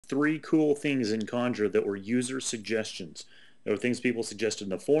three cool things in Conjure that were user suggestions. There were things people suggested in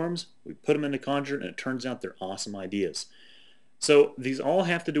the forums, we put them into Conjure, and it turns out they're awesome ideas. So these all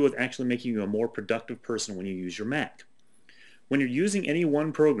have to do with actually making you a more productive person when you use your Mac. When you're using any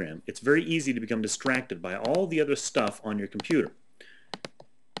one program, it's very easy to become distracted by all the other stuff on your computer.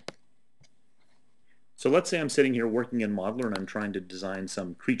 So let's say I'm sitting here working in Modeler and I'm trying to design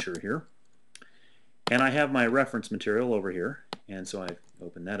some creature here. And I have my reference material over here, and so I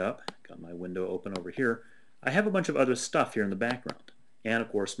open that up, got my window open over here. I have a bunch of other stuff here in the background, and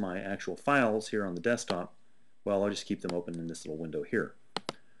of course my actual files here on the desktop, well, I'll just keep them open in this little window here.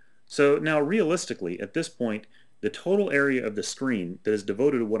 So now realistically, at this point, the total area of the screen that is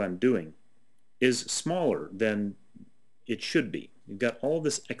devoted to what I'm doing is smaller than it should be. You've got all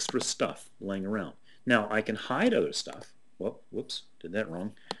this extra stuff laying around. Now I can hide other stuff. Whoops, did that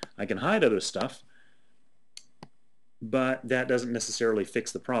wrong. I can hide other stuff, but that doesn't necessarily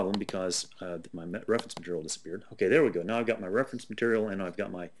fix the problem because my reference material disappeared. Okay, there we go. Now I've got my reference material and I've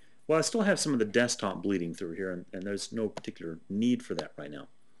got my, well, I still have some of the desktop bleeding through here, and there's no particular need for that right now.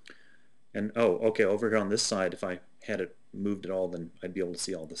 And oh, okay, over here on this side, if I had it moved at all, then I'd be able to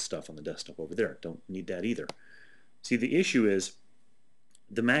see all this stuff on the desktop over there. Don't need that either. See, the issue is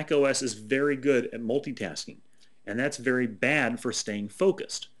the Mac OS is very good at multitasking, and that's very bad for staying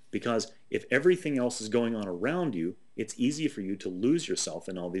focused, because if everything else is going on around you, it's easy for you to lose yourself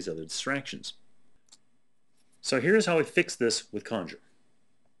in all these other distractions. So here's how we fix this with Conjure.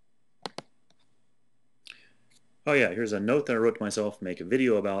 Oh yeah, here's a note that I wrote to myself, make a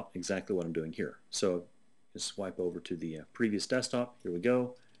video about exactly what I'm doing here. So just swipe over to the previous desktop, here we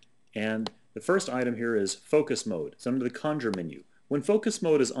go, and the first item here is focus mode. It's under the Conjure menu. When focus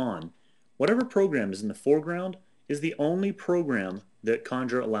mode is on, whatever program is in the foreground is the only program that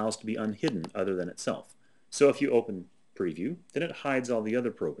Conjure allows to be unhidden other than itself. So if you open Preview, then it hides all the other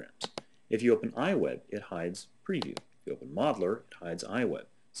programs. If you open iWeb, it hides Preview. If you open Modeler, it hides iWeb.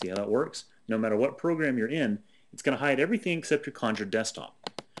 See how that works? No matter what program you're in, it's going to hide everything except your Conjure desktop.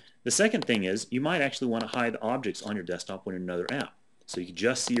 The second thing is you might actually want to hide objects on your desktop when you're in another app, so you can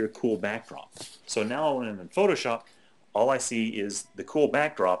just see your cool backdrop. So now when I'm in Photoshop, all I see is the cool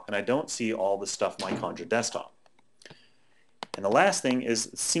backdrop, and I don't see all the stuff on my Conjure desktop. And the last thing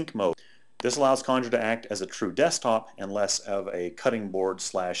is sync mode. This allows Conjure to act as a true desktop and less of a cutting board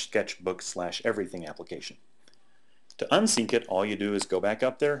slash sketchbook slash everything application. To unsync it, all you do is go back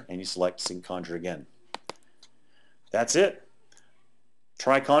up there and you select Sync Conjure again. That's it.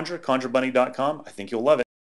 Try Conjure, conjurebunny.com. I think you'll love it.